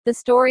The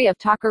story of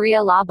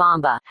Taqueria La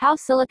Bamba, how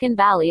Silicon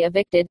Valley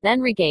evicted, then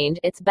regained,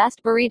 its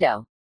best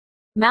burrito.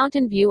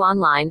 Mountain View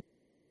Online,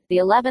 the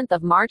 11th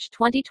of March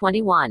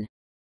 2021.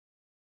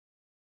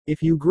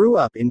 If you grew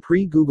up in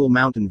pre-Google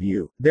Mountain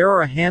View, there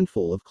are a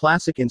handful of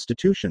classic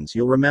institutions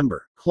you'll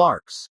remember: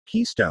 Clark's,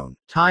 Keystone,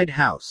 Tide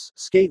House,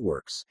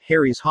 Skateworks,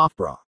 Harry's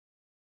Hofbräu.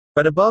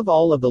 But above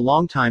all of the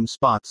longtime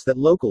spots that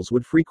locals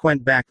would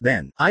frequent back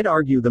then, I'd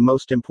argue the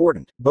most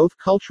important, both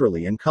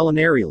culturally and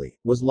culinarially,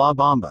 was La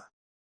Bamba.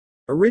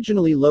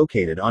 Originally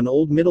located on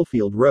Old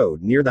Middlefield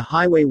Road near the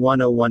Highway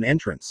 101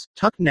 entrance,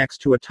 tucked next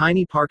to a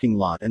tiny parking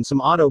lot and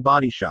some auto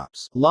body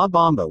shops, La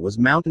Bamba was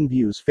Mountain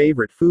View's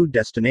favorite food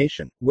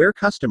destination, where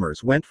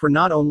customers went for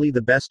not only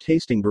the best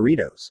tasting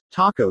burritos,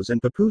 tacos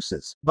and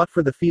pupusas, but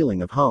for the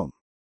feeling of home.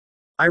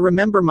 I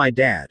remember my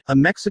dad, a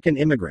Mexican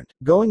immigrant,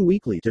 going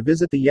weekly to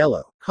visit the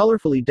yellow,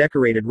 colorfully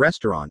decorated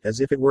restaurant as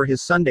if it were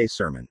his Sunday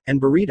sermon,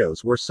 and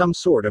burritos were some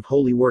sort of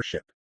holy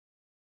worship.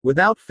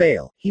 Without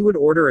fail, he would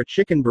order a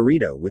chicken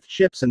burrito with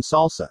chips and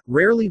salsa,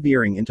 rarely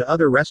veering into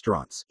other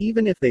restaurants,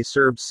 even if they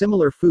served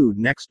similar food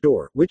next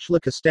door, which La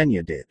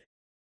Costeña did.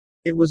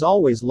 It was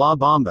always La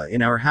Bamba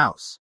in our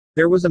house.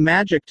 There was a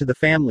magic to the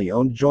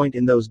family-owned joint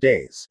in those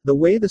days, the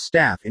way the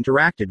staff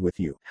interacted with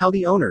you, how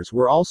the owners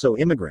were also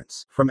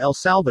immigrants, from El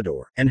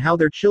Salvador, and how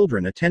their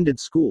children attended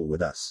school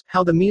with us,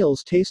 how the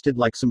meals tasted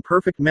like some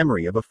perfect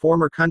memory of a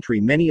former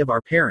country many of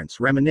our parents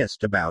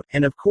reminisced about,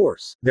 and of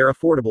course, their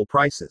affordable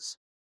prices.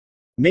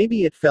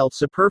 Maybe it felt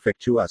so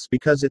perfect to us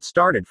because it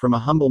started from a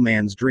humble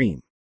man's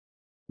dream.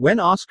 When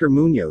Oscar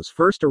Munoz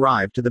first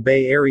arrived to the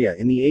Bay Area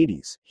in the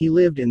 80s, he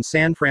lived in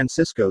San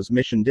Francisco's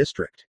Mission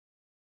District.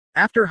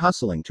 After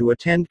hustling to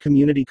attend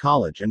community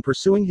college and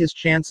pursuing his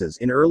chances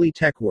in early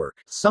tech work,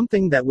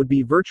 something that would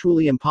be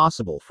virtually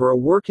impossible for a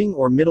working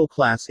or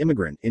middle-class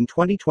immigrant in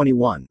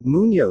 2021,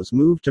 Munoz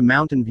moved to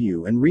Mountain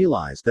View and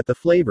realized that the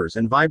flavors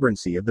and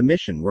vibrancy of the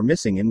Mission were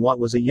missing in what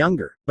was a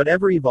younger, but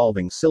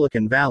ever-evolving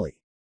Silicon Valley.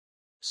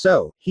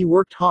 So, he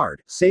worked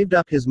hard, saved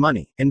up his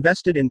money,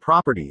 invested in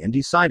property and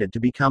decided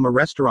to become a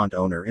restaurant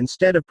owner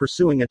instead of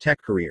pursuing a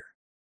tech career.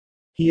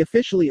 He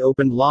officially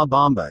opened La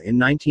Bamba in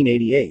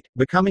 1988,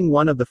 becoming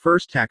one of the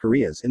first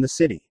taquerias in the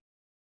city.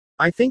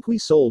 "I think we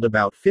sold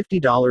about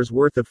 $50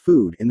 worth of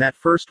food in that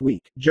first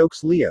week,"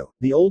 jokes Leo,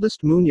 the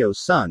oldest Munoz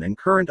son and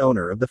current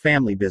owner of the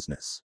family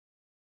business.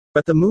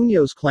 But the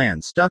Munoz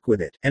clan stuck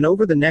with it, and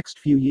over the next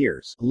few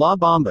years, La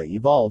Bamba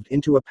evolved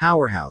into a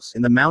powerhouse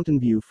in the Mountain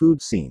View food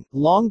scene,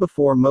 long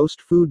before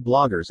most food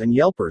bloggers and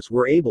Yelpers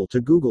were able to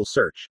Google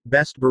search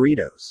best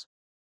burritos.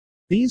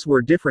 These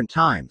were different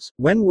times,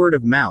 when word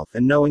of mouth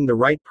and knowing the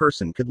right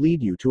person could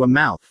lead you to a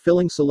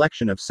mouth-filling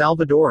selection of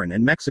Salvadoran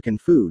and Mexican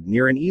food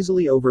near an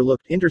easily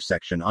overlooked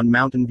intersection on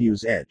Mountain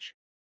View's edge.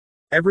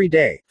 Every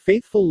day,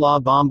 faithful La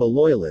Bamba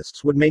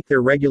loyalists would make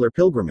their regular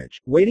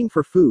pilgrimage, waiting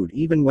for food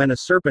even when a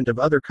serpent of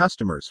other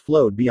customers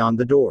flowed beyond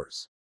the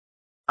doors.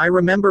 I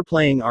remember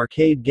playing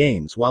arcade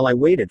games while I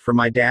waited for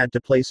my dad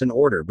to place an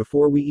order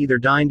before we either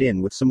dined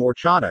in with some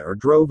horchata or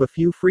drove a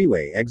few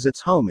freeway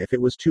exits home if it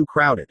was too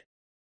crowded.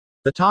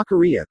 The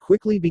taqueria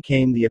quickly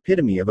became the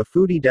epitome of a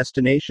foodie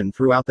destination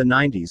throughout the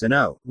 90s and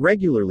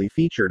regularly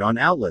featured on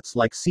outlets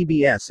like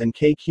CBS and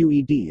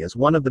KQED as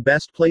one of the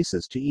best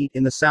places to eat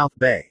in the South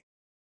Bay.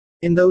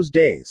 In those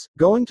days,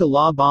 going to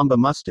La Bamba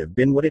must have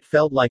been what it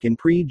felt like in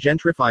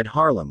pre-gentrified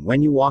Harlem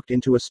when you walked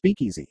into a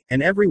speakeasy,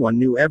 and everyone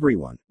knew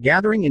everyone,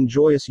 gathering in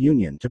joyous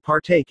union to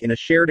partake in a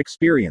shared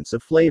experience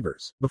of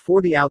flavors,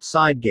 before the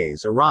outside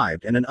gaze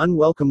arrived and an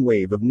unwelcome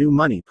wave of new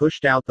money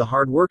pushed out the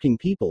hard-working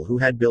people who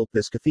had built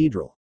this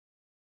cathedral.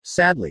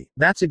 Sadly,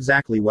 that's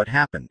exactly what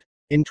happened.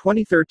 In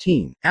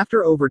 2013,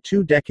 after over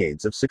 2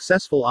 decades of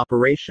successful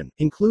operation,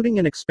 including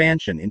an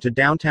expansion into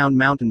downtown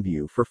Mountain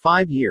View for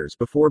 5 years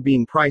before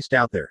being priced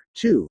out there,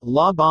 too,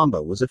 La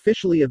Bamba was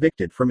officially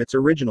evicted from its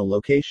original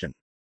location.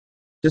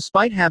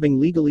 Despite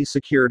having legally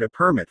secured a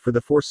permit for the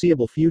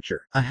foreseeable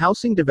future, a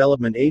housing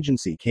development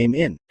agency came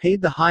in,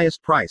 paid the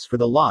highest price for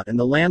the lot, and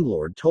the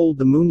landlord told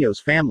the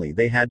Munoz family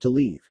they had to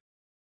leave.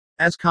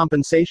 As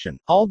compensation,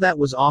 all that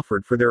was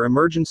offered for their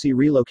emergency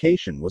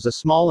relocation was a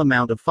small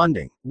amount of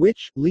funding,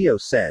 which, Leo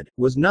said,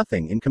 was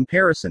nothing in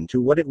comparison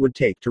to what it would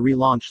take to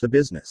relaunch the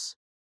business.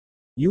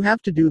 "You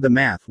have to do the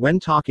math when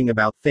talking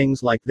about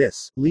things like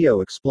this,"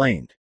 Leo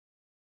explained.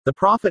 "The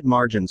profit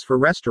margins for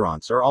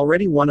restaurants are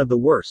already one of the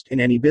worst in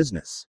any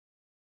business.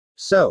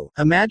 So,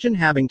 imagine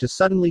having to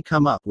suddenly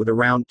come up with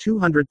around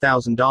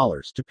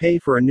 $200,000 to pay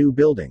for a new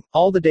building,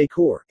 all the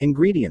decor,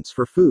 ingredients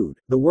for food,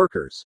 the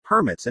workers,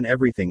 permits and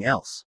everything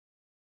else.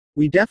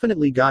 We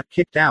definitely got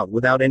kicked out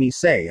without any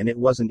say, and it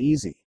wasn't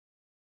easy."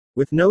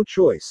 With no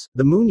choice,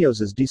 the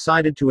Munozes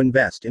decided to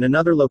invest in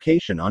another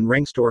location on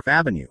Rengstorff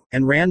Avenue,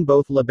 and ran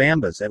both La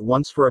Bambas at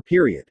once for a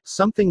period,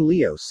 something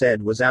Leo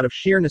said was out of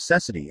sheer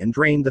necessity and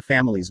drained the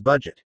family's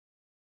budget.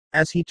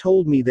 As he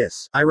told me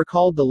this, I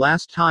recalled the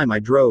last time I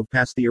drove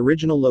past the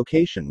original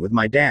location with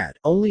my dad,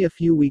 only a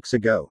few weeks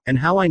ago, and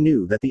how I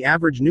knew that the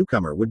average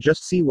newcomer would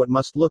just see what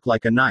must look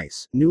like a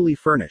nice, newly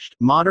furnished,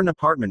 modern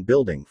apartment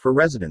building for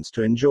residents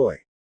to enjoy.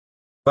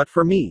 But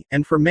for me,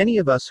 and for many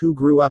of us who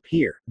grew up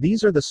here,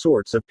 these are the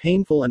sorts of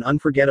painful and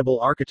unforgettable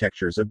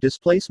architectures of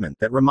displacement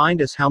that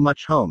remind us how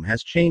much home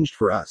has changed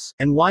for us,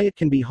 and why it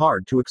can be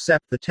hard to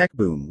accept the tech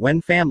boom when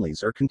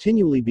families are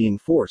continually being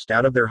forced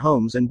out of their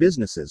homes and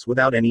businesses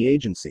without any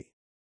agency.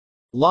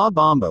 La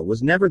Bamba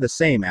was never the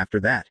same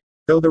after that.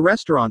 Though the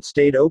restaurant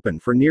stayed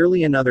open for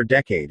nearly another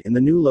decade in the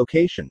new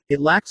location,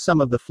 it lacked some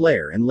of the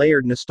flair and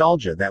layered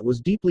nostalgia that was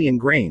deeply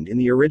ingrained in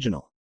the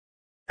original.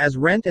 As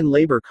rent and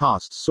labor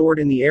costs soared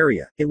in the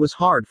area, it was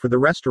hard for the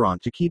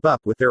restaurant to keep up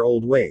with their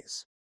old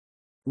ways.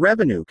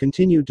 Revenue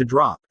continued to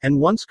drop, and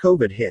once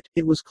COVID hit,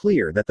 it was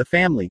clear that the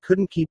family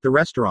couldn't keep the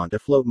restaurant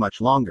afloat much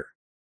longer.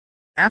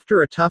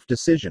 After a tough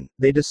decision,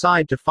 they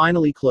decided to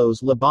finally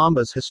close La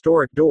Bamba's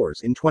historic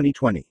doors in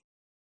 2020.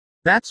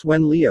 That's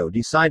when Leo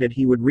decided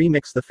he would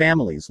remix the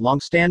family's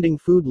long-standing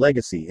food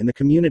legacy in the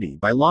community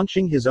by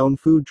launching his own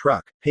food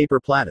truck, Paper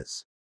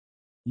Platas.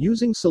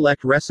 Using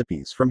select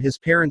recipes from his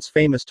parents'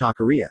 famous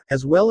taqueria,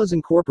 as well as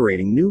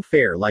incorporating new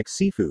fare like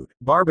seafood,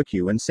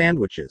 barbecue and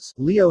sandwiches,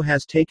 Leo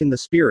has taken the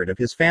spirit of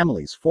his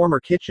family's former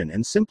kitchen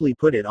and simply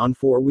put it on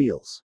four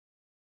wheels.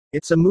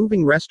 "It's a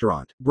moving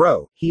restaurant,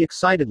 bro," he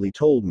excitedly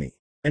told me.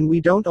 "And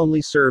we don't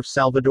only serve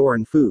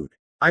Salvadoran food.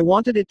 I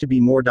wanted it to be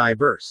more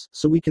diverse,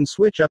 so we can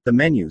switch up the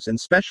menus and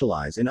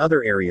specialize in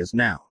other areas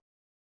now.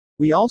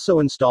 We also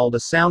installed a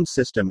sound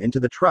system into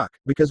the truck,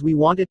 because we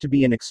want it to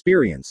be an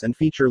experience and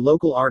feature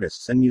local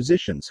artists and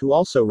musicians who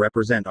also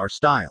represent our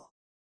style."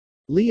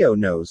 Leo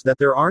knows that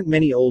there aren't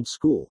many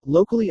old-school,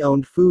 locally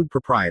owned food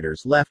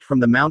proprietors left from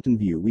the Mountain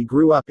View we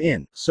grew up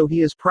in, so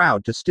he is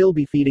proud to still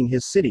be feeding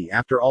his city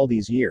after all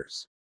these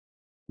years.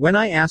 When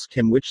I asked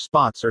him which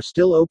spots are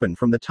still open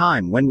from the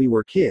time when we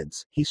were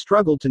kids, he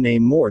struggled to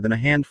name more than a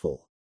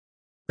handful.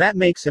 That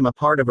makes him a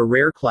part of a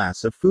rare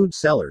class of food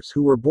sellers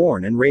who were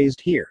born and raised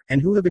here,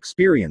 and who have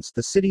experienced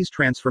the city's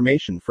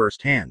transformation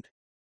firsthand.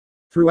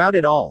 Throughout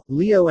it all,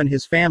 Leo and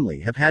his family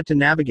have had to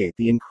navigate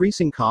the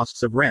increasing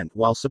costs of rent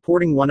while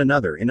supporting one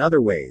another in other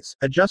ways,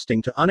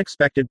 adjusting to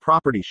unexpected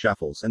property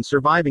shuffles and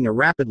surviving a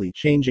rapidly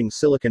changing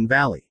Silicon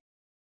Valley.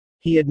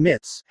 He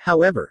admits,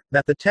 however,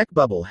 that the tech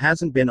bubble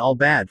hasn't been all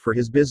bad for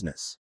his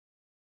business.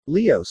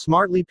 Leo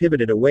smartly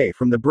pivoted away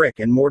from the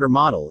brick-and-mortar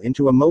model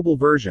into a mobile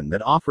version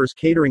that offers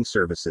catering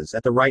services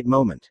at the right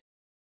moment.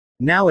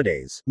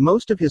 Nowadays,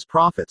 most of his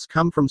profits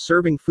come from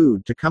serving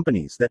food to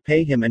companies that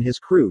pay him and his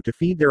crew to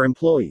feed their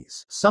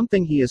employees,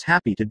 something he is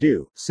happy to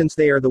do, since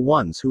they are the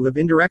ones who have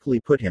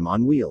indirectly put him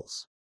on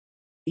wheels.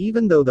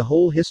 Even though the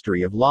whole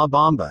history of La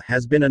Bamba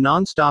has been a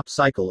non-stop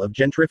cycle of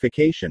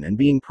gentrification and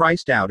being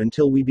priced out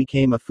until we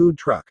became a food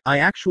truck, I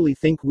actually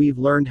think we've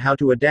learned how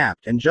to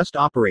adapt and just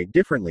operate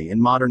differently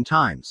in modern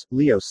times,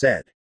 Leo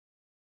said.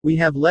 "We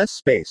have less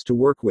space to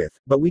work with,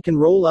 but we can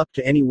roll up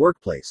to any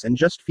workplace and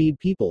just feed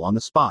people on the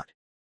spot.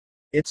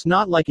 It's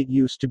not like it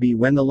used to be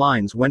when the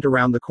lines went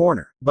around the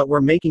corner, but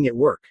we're making it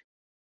work."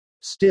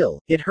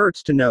 Still, it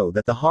hurts to know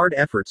that the hard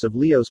efforts of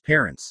Leo's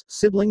parents,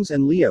 siblings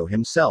and Leo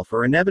himself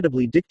are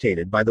inevitably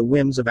dictated by the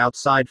whims of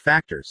outside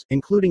factors,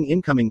 including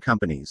incoming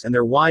companies and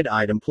their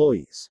wide-eyed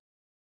employees.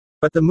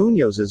 But the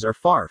Munozes are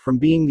far from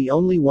being the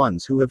only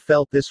ones who have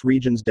felt this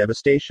region's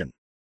devastation.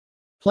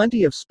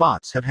 Plenty of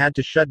spots have had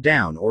to shut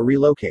down or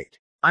relocate.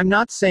 I'm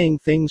not saying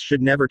things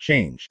should never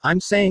change,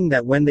 I'm saying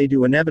that when they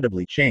do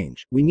inevitably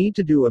change, we need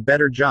to do a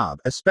better job,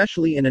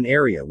 especially in an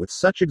area with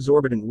such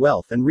exorbitant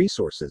wealth and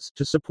resources,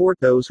 to support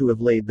those who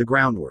have laid the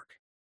groundwork.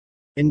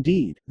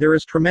 Indeed, there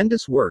is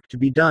tremendous work to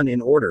be done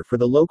in order for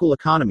the local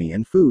economy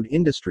and food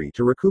industry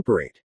to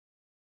recuperate.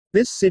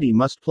 This city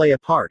must play a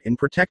part in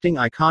protecting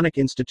iconic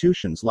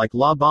institutions like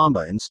La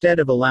Bamba instead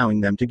of allowing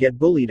them to get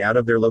bullied out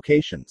of their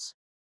locations.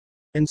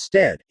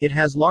 Instead, it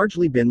has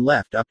largely been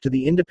left up to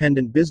the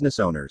independent business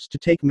owners to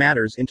take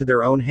matters into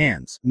their own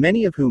hands,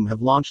 many of whom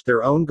have launched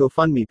their own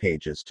GoFundMe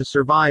pages to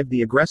survive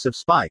the aggressive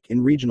spike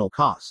in regional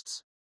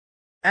costs.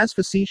 As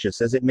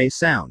facetious as it may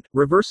sound,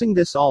 reversing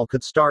this all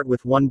could start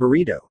with one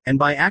burrito, and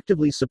by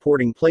actively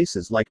supporting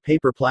places like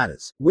Paper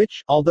Platas,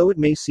 which, although it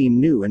may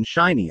seem new and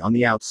shiny on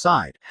the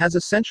outside, has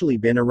essentially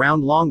been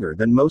around longer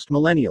than most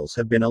millennials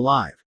have been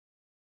alive.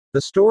 The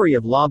story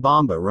of La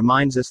Bamba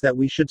reminds us that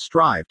we should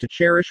strive to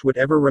cherish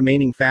whatever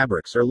remaining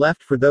fabrics are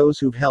left for those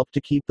who've helped to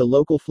keep the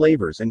local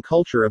flavors and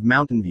culture of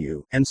Mountain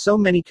View, and so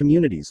many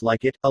communities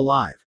like it,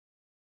 alive.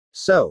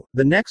 So,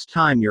 the next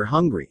time you're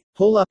hungry,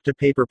 pull up to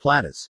Paper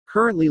Platas,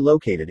 currently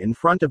located in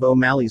front of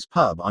O'Malley's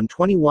Pub on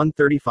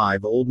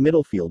 2135 Old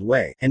Middlefield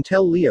Way, and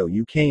tell Leo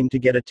you came to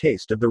get a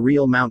taste of the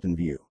real Mountain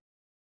View.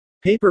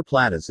 Paper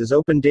Platas is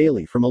open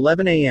daily from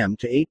 11 a.m.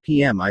 to 8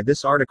 p.m.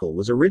 This article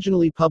was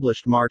originally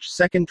published March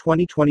 2,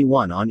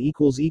 2021 on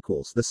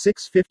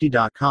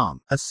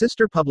the650.com, a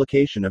sister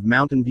publication of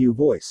Mountain View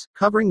Voice,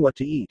 covering what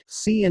to eat,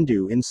 see and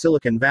do in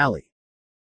Silicon Valley.